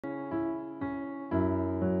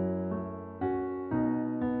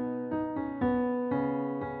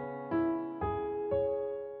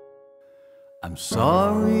I'm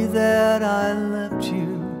sorry that I left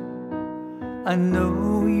you. I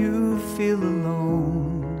know you feel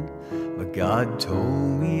alone, but God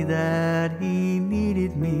told me that He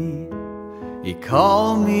needed me. He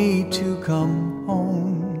called me to come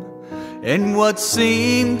home. In what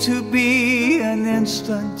seemed to be an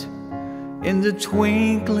instant, in the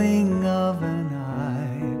twinkling of an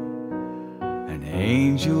eye, an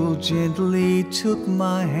angel gently took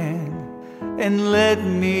my hand and led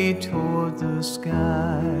me toward the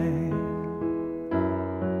sky.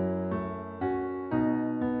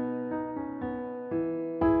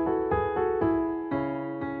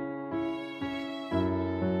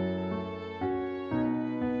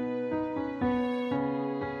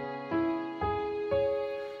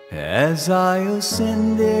 As I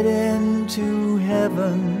ascended into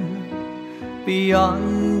heaven,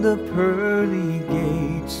 beyond the pearly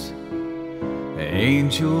gates,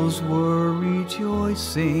 angels were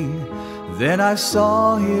rejoicing. Then I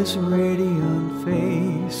saw His radiant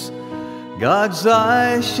face. God's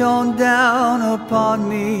eyes shone down upon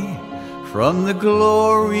me from the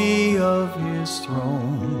glory of His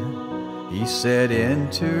throne. He said,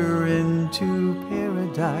 "Enter into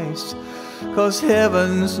paradise, 'cause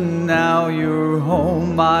heaven's now your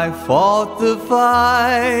home." I fought the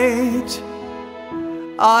fight,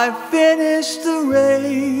 I finished the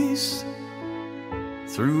race.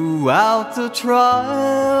 Throughout the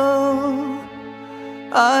trial,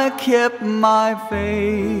 I kept my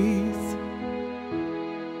faith.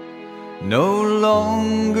 No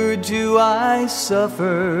longer do I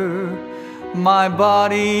suffer, my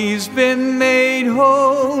body's been made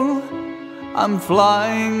whole. I'm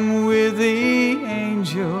flying with the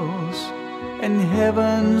angels, and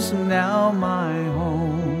heaven's now my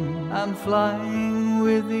home. I'm flying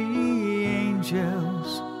with the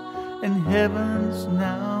angels, and heaven's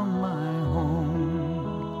now